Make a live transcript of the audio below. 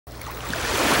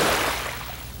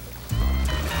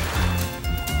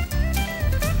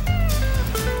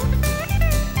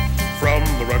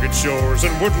great shores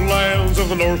and woodlands of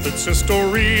the north, its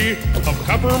history of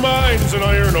copper mines and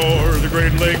iron ore, the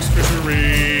Great Lakes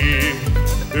fishery.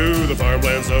 To the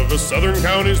farmlands of the southern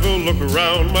counties we'll look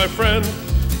around, my friend,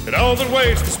 and all that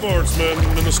waits the sportsman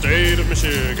in the state of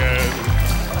Michigan.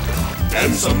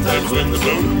 And sometimes when the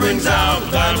moon brings out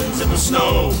the diamonds in the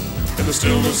snow, and the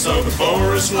stillness of the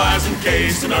forest lies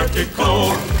encased in Arctic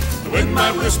cold, the wind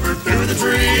might whisper through the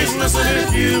trees, listen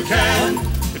if you can.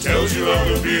 It tells you of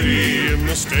the beauty in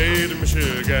the state of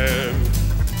Michigan.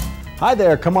 Hi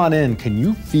there, come on in. Can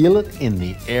you feel it in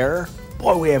the air?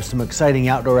 Boy, we have some exciting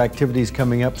outdoor activities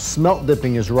coming up. Smelt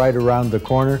dipping is right around the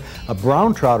corner.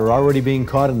 Brown trout are already being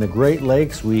caught in the Great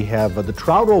Lakes. We have the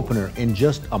trout opener in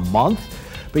just a month.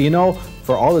 But you know,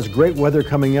 for all this great weather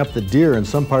coming up, the deer in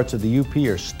some parts of the UP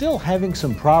are still having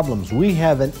some problems. We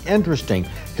have an interesting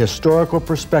historical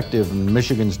perspective in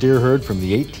Michigan's deer herd from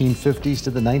the 1850s to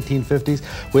the 1950s.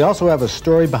 We also have a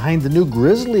story behind the new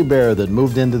grizzly bear that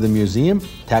moved into the museum.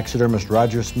 Taxidermist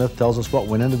Roger Smith tells us what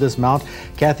went into this mount.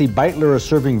 Kathy Beitler is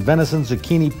serving venison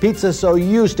zucchini pizza, so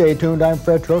you stay tuned. I'm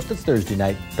Fred Trost. It's Thursday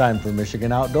night, time for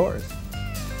Michigan Outdoors.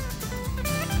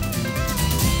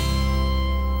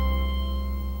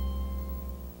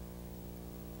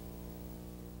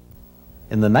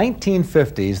 In the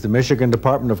 1950s, the Michigan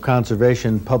Department of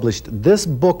Conservation published this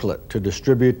booklet to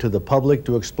distribute to the public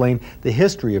to explain the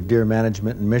history of deer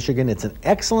management in Michigan. It's an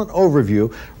excellent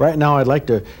overview. Right now, I'd like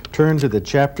to turn to the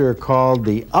chapter called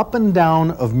The Up and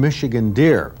Down of Michigan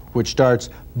Deer, which starts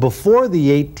before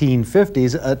the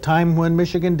 1850s, a time when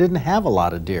Michigan didn't have a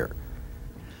lot of deer.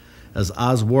 As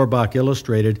Oz Warbach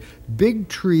illustrated, big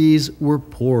trees were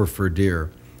poor for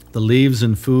deer. The leaves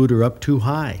and food are up too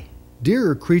high. Deer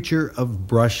are a creature of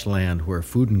brushland where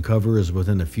food and cover is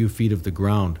within a few feet of the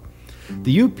ground.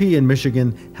 The UP in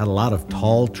Michigan had a lot of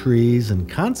tall trees and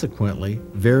consequently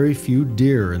very few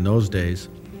deer in those days.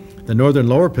 The northern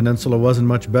lower peninsula wasn't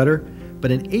much better,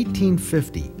 but in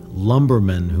 1850,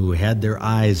 lumbermen who had their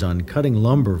eyes on cutting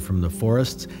lumber from the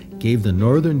forests gave the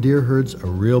northern deer herds a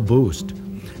real boost.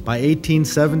 By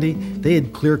 1870, they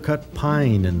had clear-cut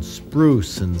pine and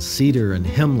spruce and cedar and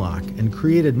hemlock and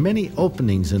created many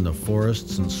openings in the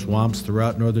forests and swamps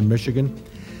throughout northern Michigan.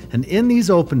 And in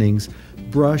these openings,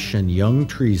 brush and young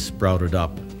trees sprouted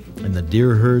up, and the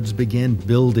deer herds began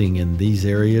building in these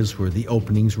areas where the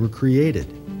openings were created.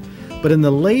 But in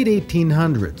the late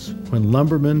 1800s, when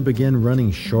lumbermen began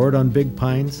running short on big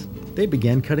pines, they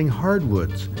began cutting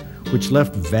hardwoods, which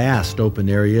left vast open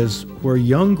areas where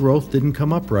young growth didn't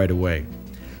come up right away.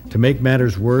 To make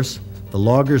matters worse, the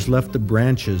loggers left the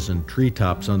branches and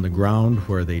treetops on the ground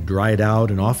where they dried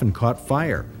out and often caught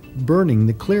fire, burning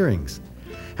the clearings.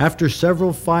 After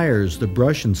several fires, the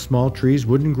brush and small trees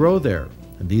wouldn't grow there,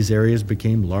 and these areas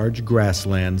became large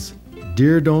grasslands.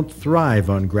 Deer don't thrive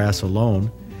on grass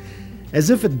alone. As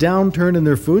if a downturn in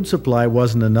their food supply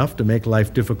wasn't enough to make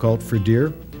life difficult for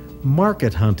deer,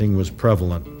 market hunting was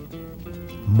prevalent.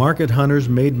 Market hunters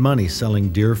made money selling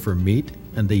deer for meat,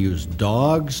 and they used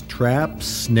dogs, traps,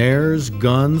 snares,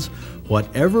 guns,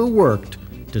 whatever worked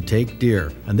to take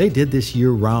deer, and they did this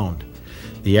year-round.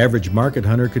 The average market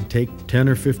hunter could take 10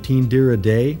 or 15 deer a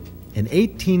day. In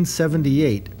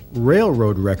 1878,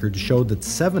 railroad records showed that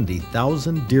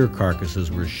 70,000 deer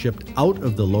carcasses were shipped out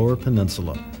of the lower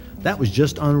peninsula. That was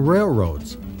just on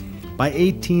railroads. By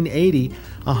 1880,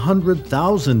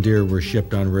 100,000 deer were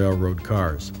shipped on railroad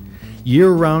cars.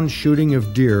 Year-round shooting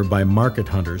of deer by market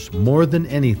hunters, more than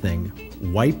anything,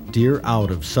 wiped deer out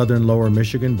of southern lower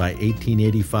Michigan by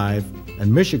 1885,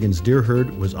 and Michigan's deer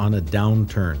herd was on a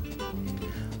downturn.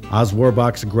 Oz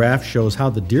Warbach's graph shows how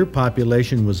the deer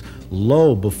population was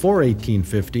low before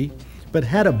 1850, but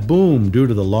had a boom due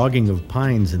to the logging of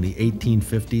pines in the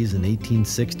 1850s and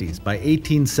 1860s. By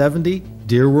 1870,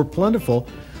 deer were plentiful,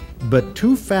 but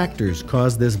two factors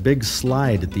caused this big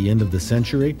slide at the end of the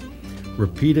century: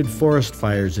 repeated forest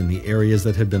fires in the areas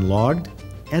that had been logged,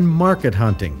 and market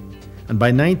hunting. And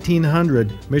by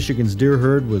 1900, Michigan's deer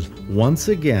herd was once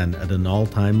again at an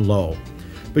all-time low.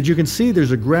 But you can see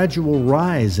there's a gradual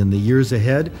rise in the years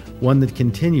ahead, one that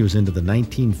continues into the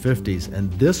 1950s,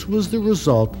 and this was the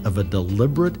result of a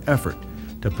deliberate effort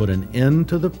to put an end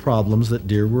to the problems that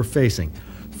deer were facing.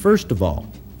 First of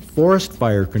all, forest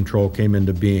fire control came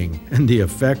into being, and the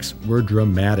effects were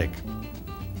dramatic.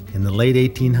 In the late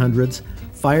 1800s,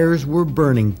 fires were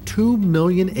burning 2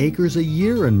 million acres a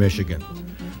year in Michigan.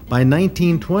 By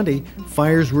 1920,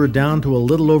 fires were down to a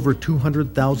little over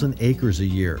 200,000 acres a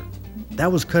year.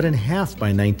 That was cut in half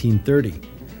by 1930,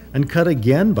 and cut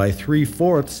again by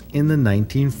 3/4 in the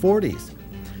 1940s.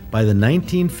 By the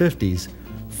 1950s,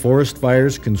 forest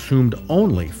fires consumed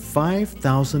only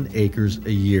 5,000 acres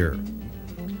a year.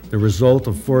 The result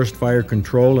of forest fire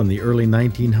control in the early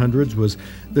 1900s was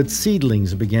that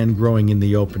seedlings began growing in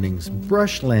the openings,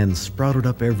 brushlands sprouted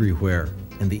up everywhere,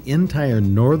 and the entire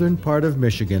northern part of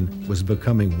Michigan was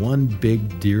becoming one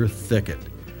big deer thicket.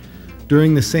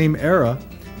 During the same era,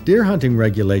 deer hunting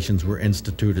regulations were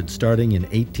instituted starting in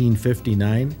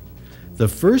 1859. The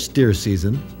first deer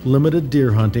season limited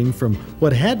deer hunting from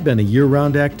what had been a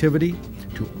year-round activity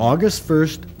to August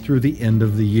 1st through the end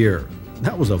of the year.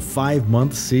 That was a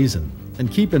 5-month season. And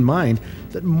keep in mind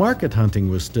that market hunting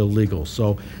was still legal,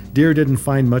 so deer didn't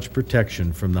find much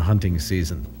protection from the hunting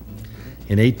season.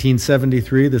 In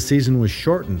 1873, the season was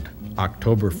shortened,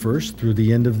 October 1st through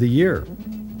the end of the year.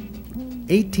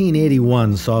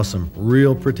 1881 saw some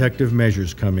real protective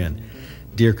measures come in.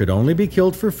 Deer could only be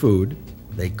killed for food,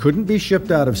 they couldn't be shipped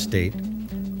out of state,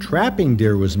 trapping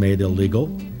deer was made illegal,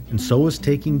 and so was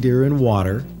taking deer in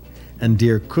water, and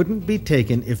deer couldn't be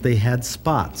taken if they had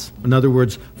spots. In other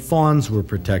words, fawns were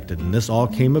protected, and this all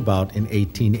came about in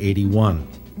 1881.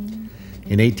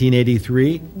 In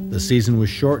 1883, the season was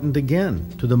shortened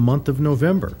again to the month of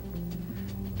November.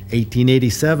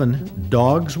 1887,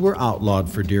 dogs were outlawed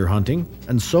for deer hunting,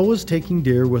 and so was taking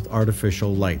deer with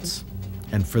artificial lights.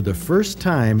 And for the first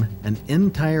time, an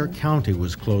entire county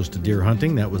was closed to deer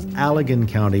hunting. That was Allegan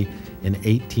County in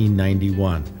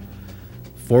 1891.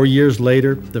 4 years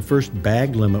later, the first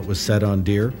bag limit was set on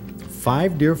deer,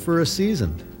 5 deer for a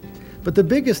season. But the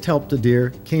biggest help to deer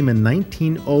came in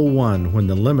 1901 when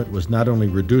the limit was not only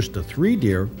reduced to 3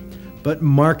 deer, but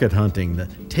market hunting, the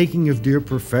taking of deer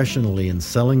professionally and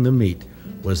selling the meat,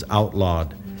 was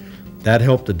outlawed. That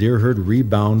helped the deer herd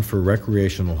rebound for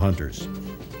recreational hunters.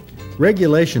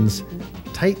 Regulations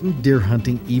tightened deer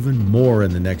hunting even more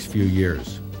in the next few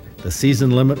years. The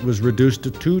season limit was reduced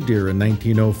to 2 deer in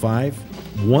 1905,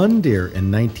 1 deer in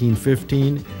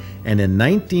 1915, and in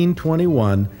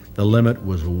 1921, the limit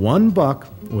was 1 buck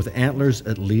with antlers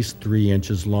at least 3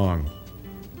 inches long.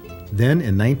 Then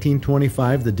in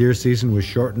 1925, the deer season was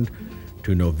shortened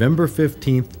to November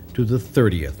 15th to the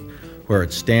 30th, where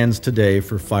it stands today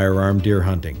for firearm deer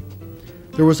hunting.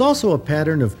 There was also a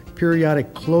pattern of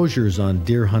periodic closures on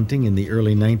deer hunting in the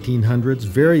early 1900s.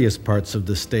 Various parts of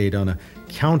the state on a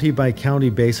county-by-county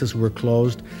basis were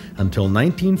closed until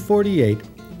 1948,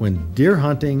 when deer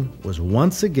hunting was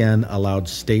once again allowed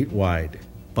statewide,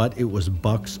 but it was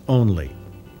bucks only.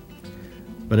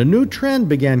 But a new trend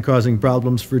began causing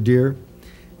problems for deer.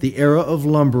 The era of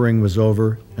lumbering was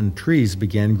over, and trees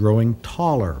began growing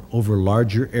taller over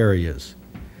larger areas.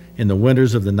 In the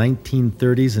winters of the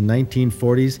 1930s and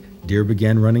 1940s, deer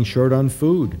began running short on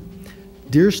food.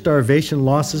 Deer starvation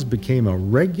losses became a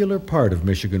regular part of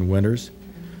Michigan winters.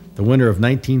 The winter of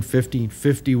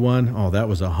 1950-51, oh, that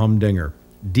was a humdinger.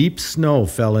 Deep snow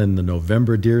fell in the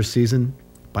November deer season.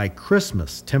 By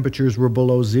Christmas, temperatures were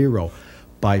below 0.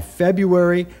 By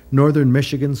February, northern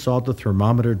Michigan saw the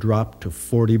thermometer drop to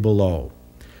 40 below.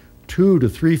 2 to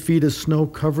 3 feet of snow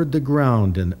covered the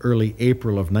ground in early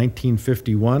April of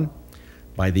 1951.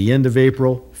 By the end of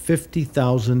April,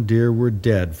 50,000 deer were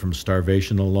dead from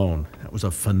starvation alone. That was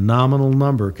a phenomenal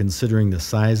number considering the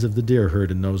size of the deer herd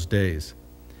in those days.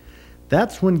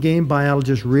 That's when game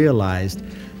biologists realized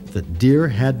that deer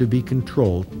had to be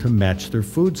controlled to match their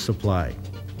food supply.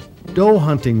 Doe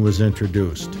hunting was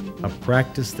introduced, a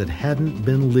practice that hadn't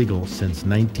been legal since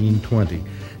 1920.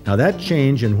 Now that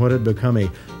change in what had become a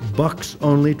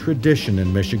bucks-only tradition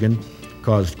in Michigan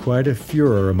caused quite a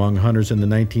furor among hunters in the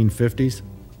 1950s.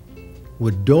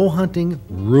 Would doe hunting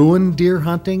ruin deer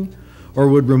hunting, or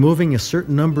would removing a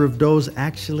certain number of does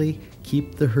actually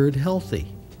keep the herd healthy?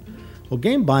 Well,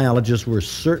 game biologists were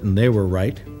certain they were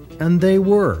right, and they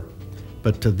were.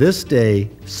 But to this day,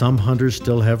 some hunters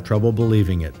still have trouble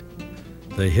believing it.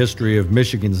 The history of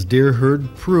Michigan's deer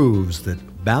herd proves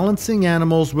that balancing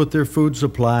animals with their food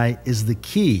supply is the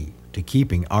key to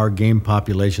keeping our game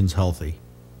populations healthy.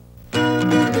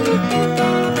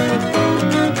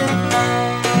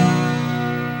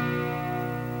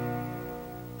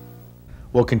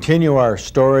 We'll continue our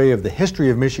story of the history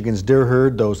of Michigan's deer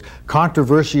herd, those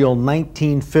controversial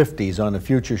 1950s, on a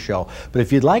future show. But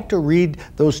if you'd like to read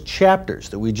those chapters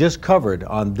that we just covered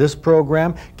on this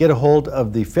program, get a hold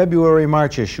of the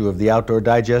February-March issue of the Outdoor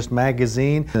Digest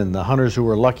magazine. And the hunters who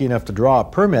were lucky enough to draw a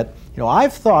permit,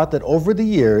 I've thought that over the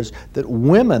years that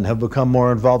women have become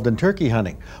more involved in turkey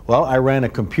hunting. Well, I ran a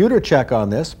computer check on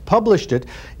this, published it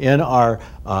in our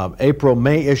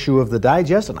April-May issue of the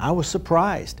Digest, and I was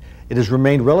surprised. It has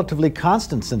remained relatively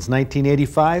constant since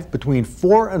 1985. Between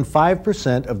 4 and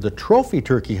 5% of the trophy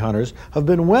turkey hunters have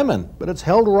been women, but it's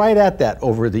held right at that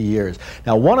over the years.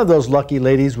 Now, one of those lucky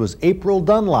ladies was April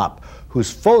Dunlop,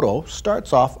 whose photo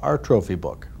starts off our trophy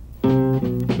book.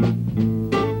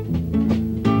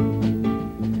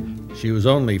 She was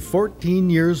only 14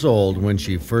 years old when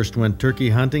she first went turkey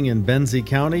hunting in Benzie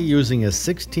County. Using a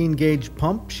 16-gauge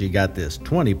pump, she got this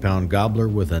 20-pound gobbler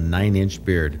with a 9-inch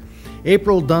beard.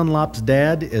 April Dunlop's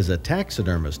dad is a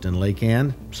taxidermist in Lake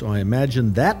Ann, so I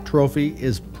imagine that trophy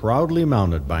is proudly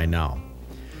mounted by now.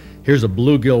 Here's a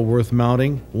bluegill worth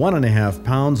mounting, 1.5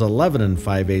 pounds, 11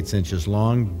 5/8 inches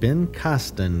long. Ben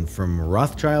Costin from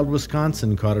Rothschild,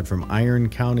 Wisconsin caught it from Iron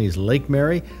County's Lake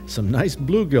Mary. Some nice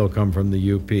bluegill come from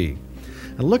the UP.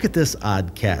 And look at this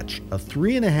odd catch, a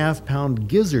 3.5-pound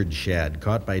gizzard shad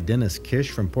caught by Dennis Kish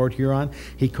from Port Huron.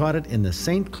 He caught it in the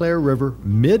St. Clair River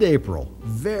mid-April.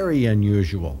 Very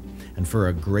unusual. And for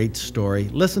a great story,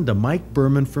 listen to Mike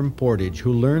Berman from Portage,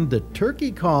 who learned that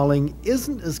turkey calling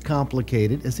isn't as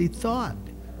complicated as he thought.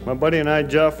 My buddy and I,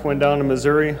 Jeff, went down to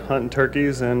Missouri hunting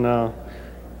turkeys, and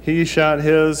he shot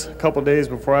his a couple days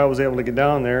before I was able to get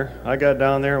down there. I got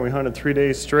down there and we hunted 3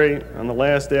 days straight. On the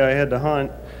last day I had to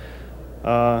hunt,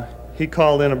 he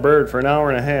called in a bird for an hour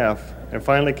and a half and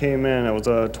finally came in. It was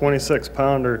a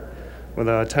 26-pounder with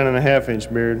a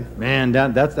 10.5-inch beard. Man,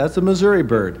 that's a Missouri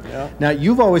bird. Yeah. Now,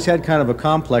 you've always had kind of a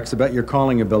complex about your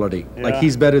calling ability. Yeah. Like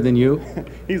he's better than you?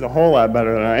 He's a whole lot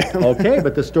better than I am. Okay,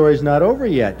 but the story's not over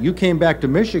yet. You came back to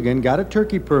Michigan, got a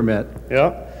turkey permit.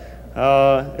 Yep.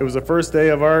 It was the first day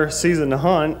of our season to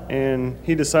hunt, and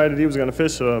he decided he was going to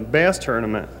fish a bass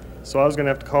tournament. So I was going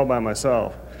to have to call by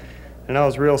myself. And I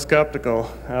was real skeptical.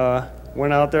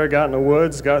 Went out there, got in the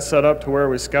woods, got set up to where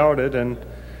we scouted, and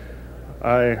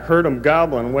I heard him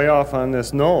gobbling way off on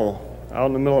this knoll out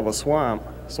in the middle of a swamp.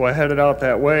 So I headed out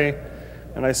that way,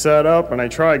 and I sat up and I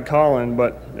tried calling,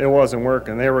 but it wasn't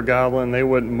working. They were gobbling, they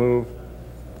wouldn't move.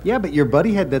 Yeah, but your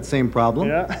buddy had that same problem.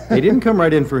 Yeah. They didn't come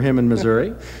right in for him in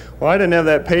Missouri. Well, I didn't have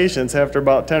that patience. After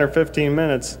about 10 or 15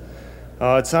 minutes,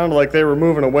 it sounded like they were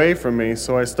moving away from me,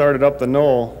 so I started up the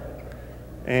knoll.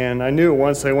 And I knew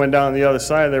once they went down the other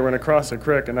side, they were going to cross the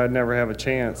creek, and I'd never have a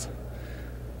chance.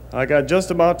 I got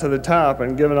just about to the top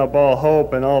and given up all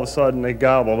hope, and all of a sudden they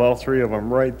gobbled, all 3 of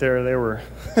them, right there. They were,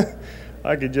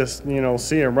 I could just,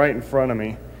 see them right in front of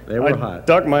me. They were I hot.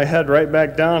 ducked my head right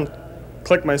back down,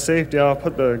 clicked my safety off,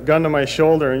 put the gun to my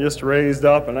shoulder, and just raised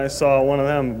up, and I saw one of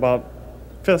them about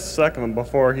 5th second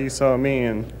before he saw me,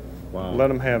 and let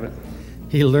him have it.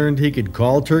 He learned he could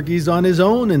call turkeys on his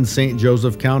own in St.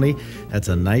 Joseph County. That's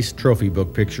a nice trophy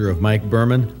book picture of Mike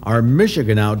Berman, our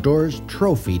Michigan Outdoors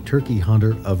Trophy Turkey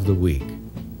Hunter of the Week.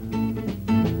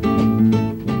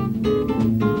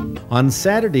 On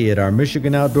Saturday at our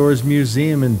Michigan Outdoors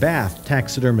Museum in Bath,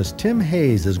 taxidermist Tim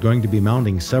Hayes is going to be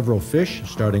mounting several fish,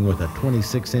 starting with a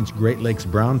 26-inch Great Lakes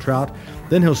brown trout.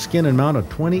 Then he'll skin and mount a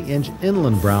 20-inch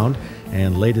inland brown,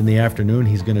 and late in the afternoon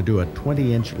he's going to do a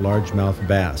 20-inch largemouth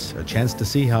bass, a chance to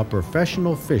see how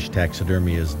professional fish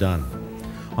taxidermy is done.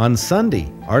 On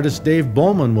Sunday, artist Dave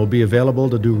Bowman will be available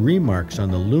to do remarks on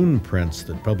the loon prints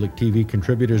that public TV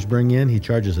contributors bring in. He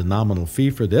charges a nominal fee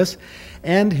for this,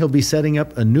 and he'll be setting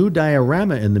up a new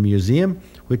diorama in the museum,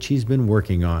 which he's been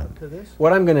working on.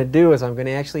 What I'm going to do is I'm going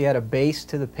to actually add a base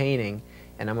to the painting,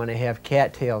 and I'm going to have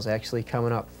cattails actually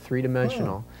coming up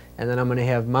 3-dimensional, and then I'm going to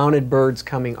have mounted birds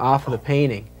coming off of the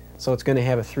painting, so it's going to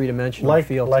have a 3-dimensional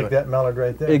feel to it. Like that mallard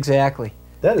right there. Exactly.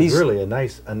 That is really a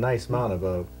nice mount of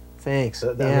a... Thanks.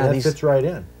 That fits right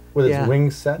in with its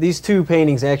wings set. These 2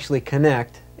 paintings actually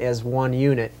connect as one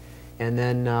unit, and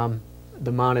then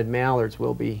the mounted mallards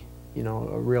will be,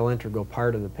 a real integral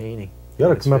part of the painting. You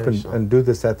ought to come up and do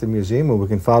this at the museum, and we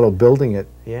can follow building it.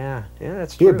 Yeah,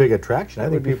 that's true. Be a big attraction. I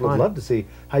think people would love to see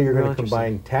how you're Real going to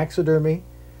combine taxidermy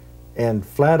and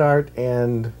flat art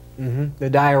and... the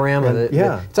diorama.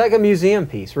 It's like a museum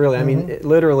piece, really. I mean,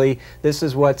 literally, this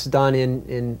is what's done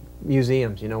in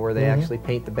museums, where they actually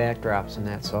paint the backdrops and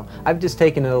that. So I've just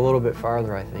taken it a little bit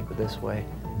farther, I think, with this way.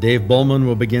 Dave Bowman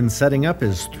will begin setting up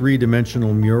his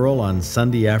 3-dimensional mural on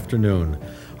Sunday afternoon.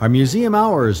 Our museum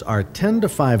hours are 10 to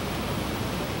 5.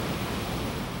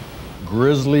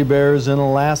 Grizzly bears in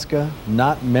Alaska.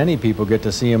 Not many people get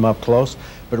to see them up close,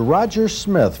 but Roger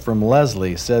Smith from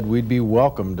Leslie said we'd be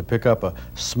welcome to pick up a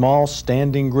small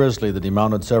standing grizzly that he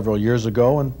mounted several years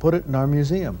ago and put it in our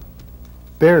museum.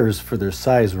 Bears, for their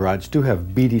size, Raj, do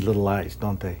have beady little eyes,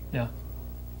 don't they? Yeah.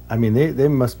 I mean, they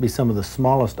must be some of the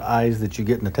smallest eyes that you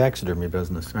get in the taxidermy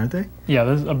business, aren't they? Yeah,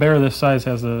 a bear this size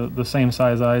has the same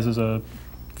size eyes as a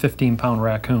 15-pound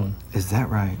raccoon. Is that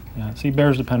right? Yeah. See,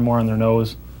 bears depend more on their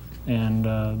nose and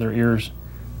their ears.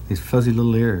 These fuzzy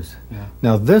little ears. Yeah.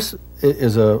 Now, this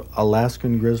is a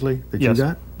Alaskan grizzly that you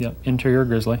got? Yep, interior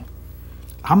grizzly.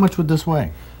 How much would this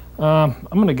weigh? I'm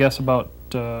going to guess about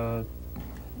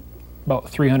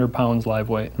 300 pounds live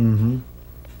weight. Mm-hmm.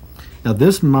 Now,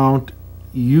 this mount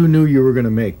you knew you were going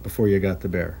to make before you got the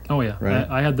bear. Oh yeah, Right.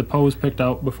 I had the pose picked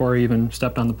out before I even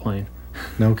stepped on the plane.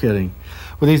 No kidding.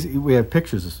 Well, we have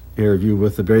pictures here of you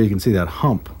with the bear. You can see that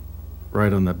hump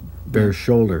right on the bear's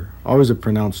shoulder. Always a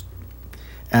pronounced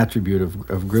attribute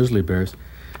of grizzly bears.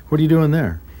 What are you doing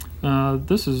there?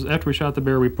 This is after we shot the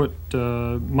bear. We put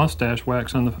mustache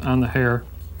wax on the hair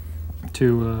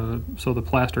to so the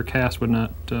plaster cast would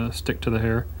not stick to the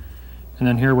hair. And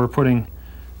then here we're putting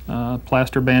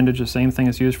plaster bandage, the same thing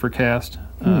as used for cast,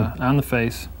 on the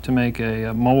face to make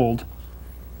a mold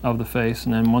of the face.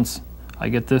 And then once I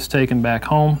get this taken back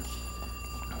home,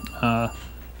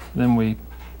 then we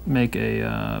make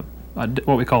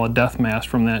what we call a death mask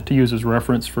from that to use as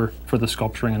reference for the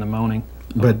sculpturing and the mounting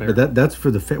of the bear. But that's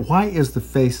for the face. Why is the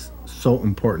face so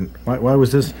important? Why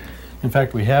was this? In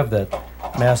fact, we have that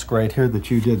mask right here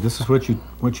that you did. This is what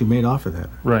you made off of that.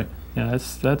 Right. Yeah,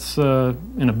 that's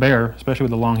in a bear, especially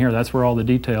with the long hair. That's where all the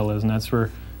detail is, and that's where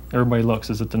everybody looks.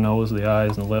 Is at the nose, the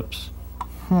eyes, and the lips.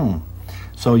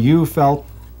 So you felt,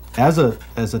 as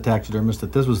a taxidermist,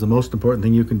 that this was the most important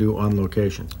thing you can do on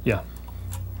location. Yeah.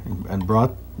 And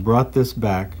brought this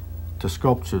back to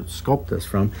sculpt this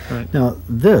from. Right. Now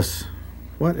this,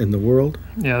 what in the world?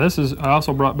 Yeah, this is. I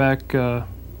also brought back.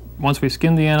 Once we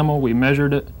skinned the animal, we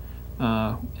measured it,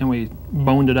 and we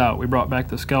boned it out. We brought back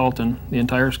the skeleton, the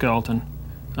entire skeleton,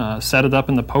 set it up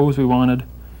in the pose we wanted,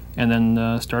 and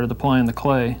then started applying the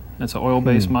clay. It's an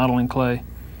oil-based modeling clay,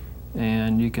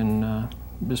 and you can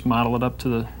just model it up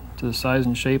to the size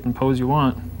and shape and pose you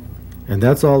want. And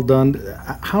that's all done.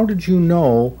 How did you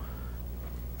know?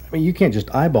 I mean, you can't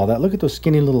just eyeball that. Look at those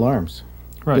skinny little arms.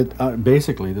 Right. That,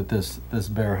 basically, that this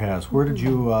bear has. Where did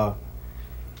you?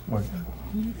 What?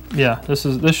 Yeah.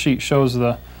 This sheet shows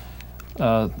the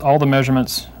all the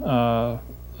measurements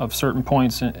of certain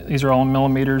points. These are all in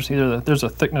millimeters. There's a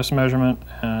thickness measurement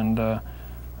and the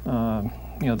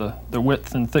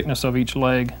width and thickness of each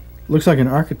leg. Looks like an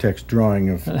architect's drawing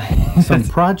of some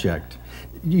project.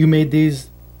 You made these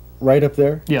right up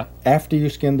there? Yeah. After you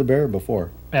skinned the bear or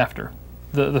before? After.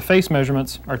 The face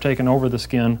measurements are taken over the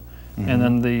skin, and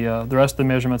then the rest of the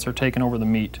measurements are taken over the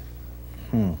meat.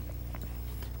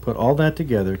 Put all that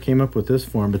together, came up with this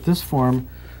form. But this form,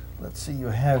 let's see, you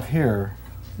have here.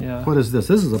 Yeah. What is this?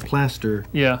 This is a plaster.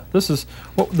 Yeah. This is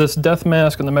this death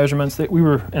mask and the measurements that we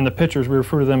were in the pictures. We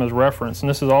refer to them as reference, and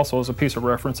this is also as a piece of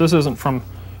reference. This isn't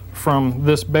from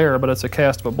this bear, but it's a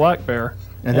cast of a black bear.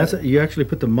 And that's you actually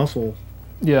put the muscle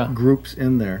groups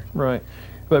in there. Right.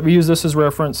 But we use this as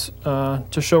reference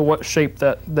to show what shape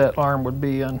that arm would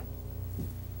be in.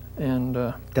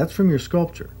 And that's from your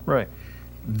sculpture. Right.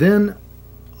 Then,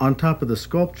 on top of the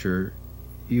sculpture,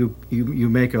 you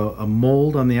make a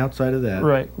mold on the outside of that.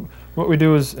 Right. What we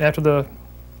do is after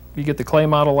you get the clay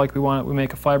model like we want it, we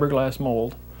make a fiberglass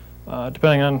mold.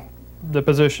 Depending on the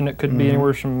position, it could be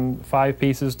anywhere from 5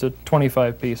 pieces to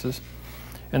 25 pieces.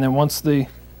 And then once the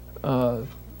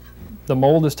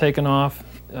mold is taken off,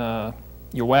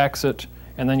 you wax it,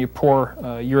 and then you pour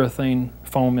urethane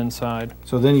foam inside.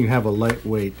 So then you have a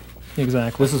lightweight.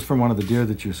 Exactly. This is from one of the deer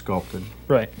that you sculpted.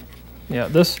 Right. Yeah.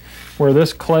 This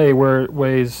clay, where it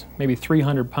weighs maybe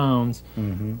 300 pounds,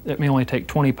 it may only take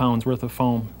 20 pounds worth of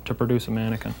foam to produce a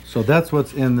mannequin. So that's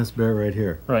what's in this bear right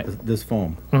here. Right. This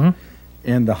foam.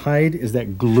 And the hide, is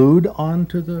that glued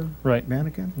onto the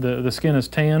mannequin? The skin is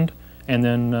tanned, and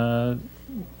then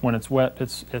when it's wet,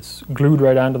 it's glued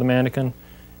right onto the mannequin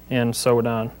and sewed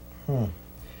on.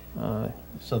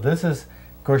 So this is,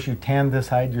 of course, you tanned this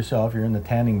hide yourself. You're in the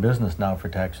tanning business now for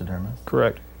taxidermists.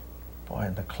 Correct.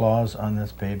 Boy, the claws on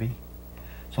this baby.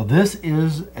 So this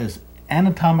is as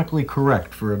anatomically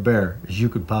correct for a bear as you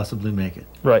could possibly make it.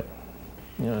 Right.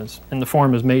 Yeah, and the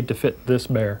form is made to fit this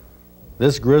bear.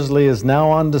 This grizzly is now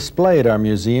on display at our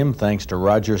museum thanks to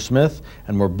Roger Smith,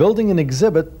 and we're building an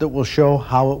exhibit that will show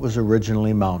how it was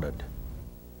originally mounted.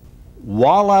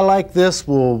 Walleye like this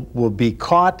will be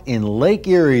caught in Lake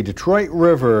Erie, Detroit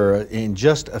River in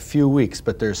just a few weeks.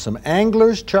 But there's some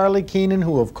anglers, Charlie Keenan,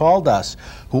 who have called us,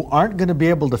 who aren't going to be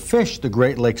able to fish the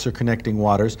Great Lakes or connecting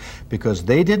waters because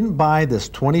they didn't buy this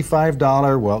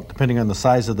 $25, well, depending on the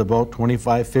size of the boat, $25,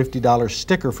 $50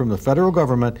 sticker from the federal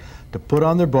government to put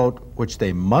on their boat, which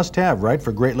they must have, right,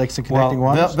 for Great Lakes and connecting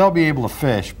waters? They'll be able to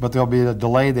fish, but there'll be a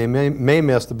delay. They may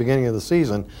miss the beginning of the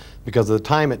season because of the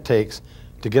time it takes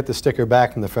to get the sticker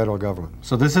back from the federal government.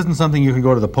 So this isn't something you can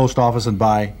go to the post office and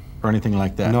buy or anything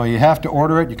like that? No, you have to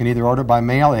order it. You can either order it by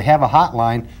mail. They have a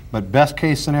hotline, but best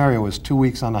case scenario is 2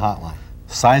 weeks on the hotline.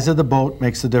 Size of the boat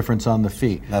makes the difference on the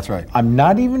fee. That's right. I'm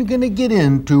not even going to get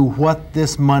into what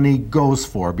this money goes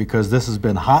for because this has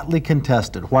been hotly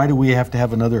contested. Why do we have to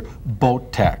have another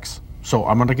boat tax? so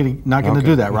I'm not going to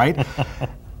do that, right?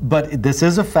 But this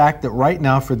is a fact that right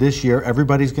now for this year,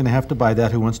 everybody's going to have to buy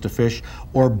that who wants to fish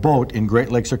or boat in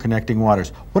Great Lakes or connecting waters.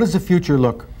 What does the future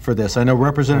look for this? I know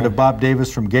Representative Bob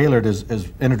Davis from Gaylord has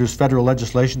introduced federal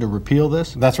legislation to repeal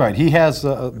this. That's right. He has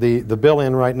the bill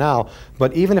in right now,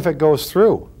 but even if it goes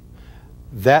through,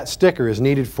 that sticker is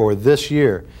needed for this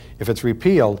year. If it's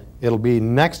repealed, it'll be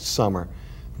next summer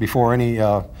before any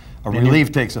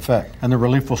relief takes effect. And the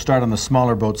relief will start on the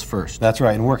smaller boats first. That's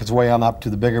right, and work its way on up to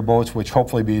the bigger boats, which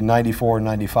hopefully be 94 and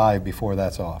 95 before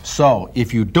that's off. So,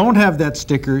 if you don't have that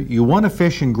sticker, you want to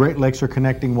fish in Great Lakes or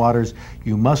connecting waters,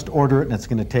 you must order it, and it's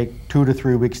going to take 2 to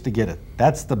 3 weeks to get it.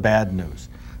 That's the bad news.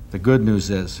 The good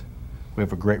news is we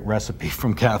have a great recipe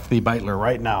from Kathy Beitler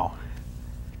right now.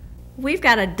 We've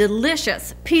got a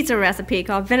delicious pizza recipe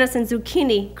called venison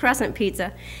zucchini crescent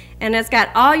pizza. And it's got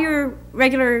all your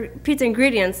regular pizza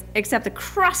ingredients, except the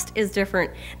crust is different.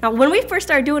 Now, when we first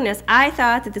started doing this, I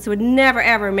thought that this would never,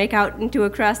 ever make out into a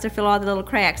crust to fill all the little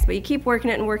cracks. But you keep working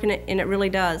it, and it really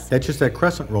does. That's just that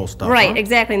crescent roll stuff, right, huh?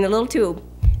 exactly, in the little tube.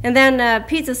 And then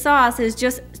pizza sauce is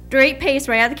just straight paste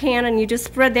right out of the can, and you just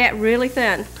spread that really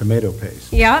thin. Tomato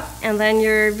paste. Yep, and then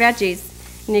your veggies.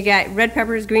 And you got red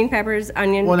peppers, green peppers,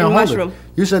 onion, and mushroom.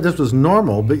 You said this was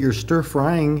normal, but you're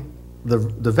stir-frying the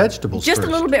vegetables just first.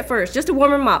 A little bit first, just to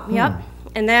warm them up, yep.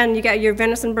 And then you got your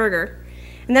venison burger.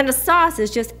 And then the sauce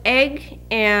is just egg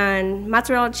and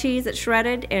mozzarella cheese that's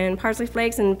shredded and parsley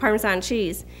flakes and Parmesan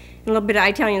cheese and a little bit of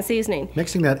Italian seasoning.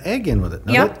 Mixing that egg in with it.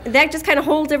 Now Yep, that just kind of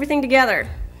holds everything together.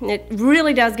 And it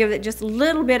really does give it just a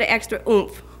little bit of extra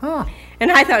oomph. Huh.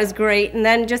 And I thought it was great. And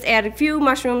then just add a few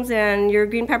mushrooms and your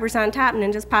green peppers on top and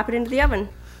then just pop it into the oven.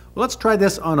 Well, let's try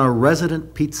this on a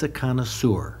resident pizza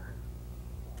connoisseur.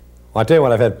 Well, I'll tell you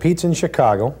what, I've had pizza in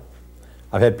Chicago.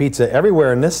 I've had pizza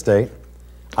everywhere in this state.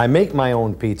 I make my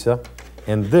own pizza,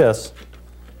 and this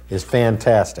is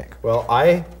fantastic. Well,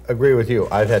 I agree with you.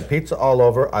 I've had pizza all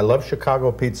over. I love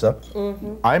Chicago pizza.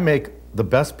 I make the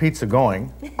best pizza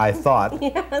going, I thought,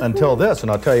 until this. And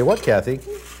I'll tell you what, Kathy,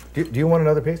 do you want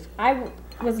another piece? I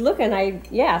was looking,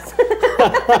 yes.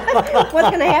 What's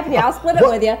going to happen? I'll split it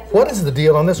with you. What is the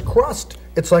deal on this crust?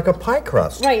 It's like a pie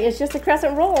crust. Right, it's just the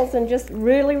crescent rolls and just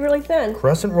really, really thin.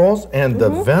 Crescent rolls and the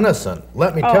venison.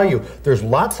 Let me tell you, there's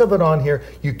lots of it on here.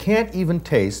 You can't even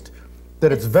taste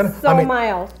that it's venison. So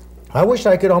mild. I wish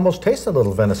I could almost taste a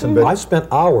little venison. But I've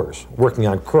spent hours working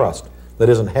on crust that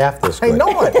isn't half this good. I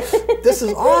know it. This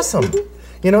is awesome.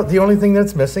 You know, the only thing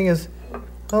that's missing is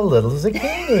a little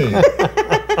zucchini.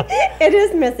 It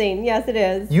is missing. Yes, it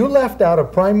is. You left out a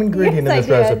prime ingredient in this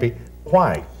recipe.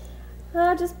 Why?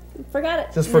 Just forgot it.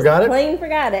 Just forgot it? Plain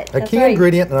forgot it. A key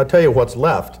ingredient, and I'll tell you what's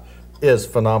left, is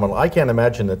phenomenal. I can't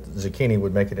imagine that zucchini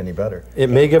would make it any better. It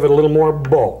may give it a little more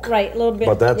bulk. Right, a little bit.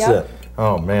 But that's it.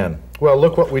 Oh, man. Well,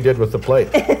 look what we did with the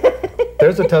plate.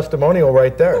 There's a testimonial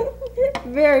right there.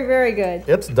 Very, very good.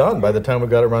 It's done by the time we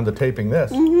got around to taping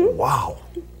this. Wow.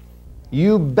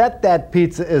 You bet that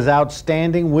pizza is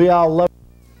outstanding. We all love it.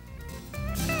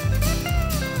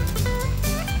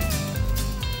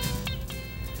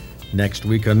 Next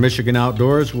week on Michigan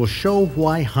Outdoors, we'll show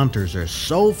why hunters are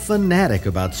so fanatic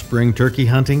about spring turkey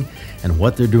hunting and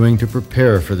what they're doing to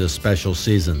prepare for this special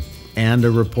season. And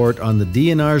a report on the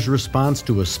DNR's response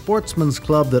to a sportsman's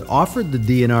club that offered the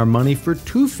DNR money for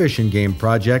 2 fish and game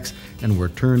projects and were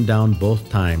turned down both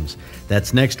times.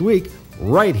 That's next week,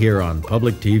 right here on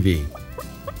Public TV.